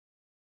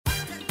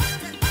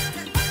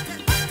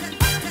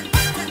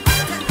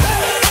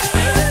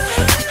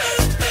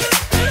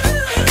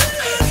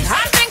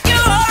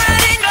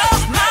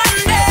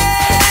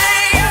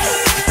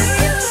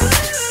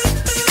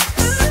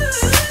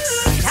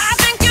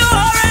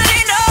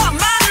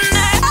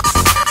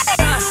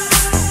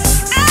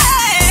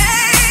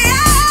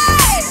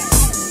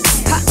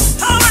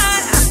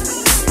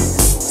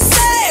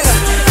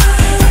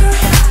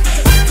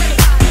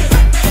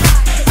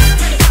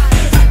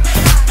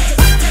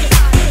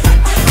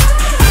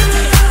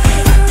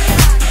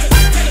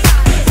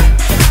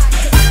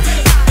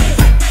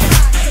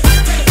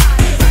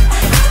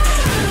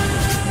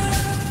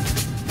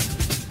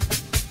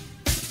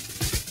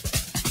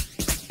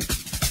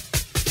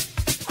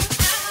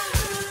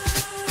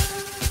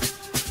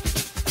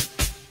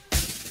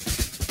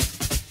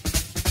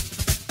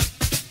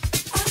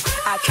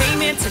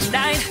came in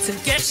tonight to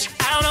get you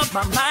out of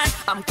my mind.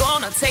 I'm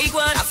gonna take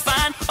what I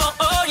find, oh,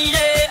 oh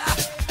yeah.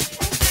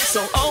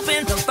 So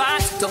open the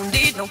box, don't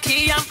need no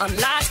key, I'm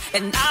unlocked.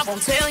 And I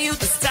won't tell you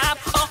to stop,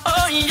 oh,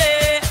 oh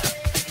yeah.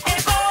 Hey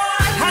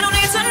boy, I don't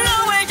need to know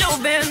where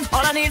you've been.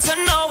 All I need to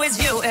know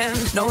is you,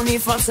 and no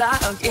need for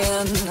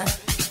talking.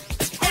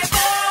 Hey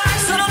boy,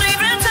 so don't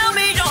even tell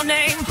me your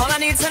name. All I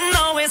need to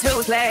know is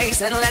whose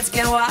place, and let's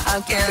get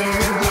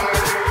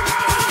walking.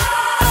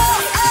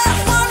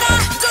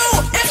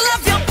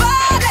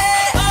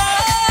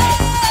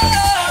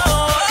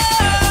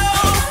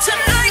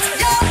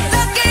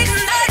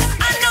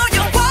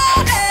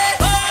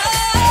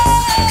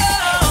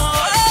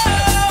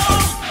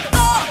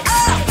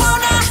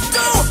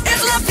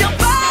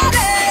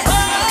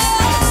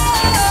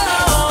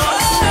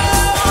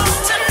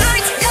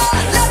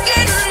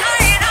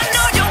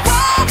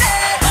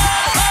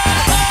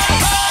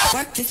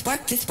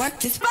 Work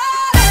this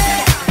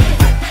body.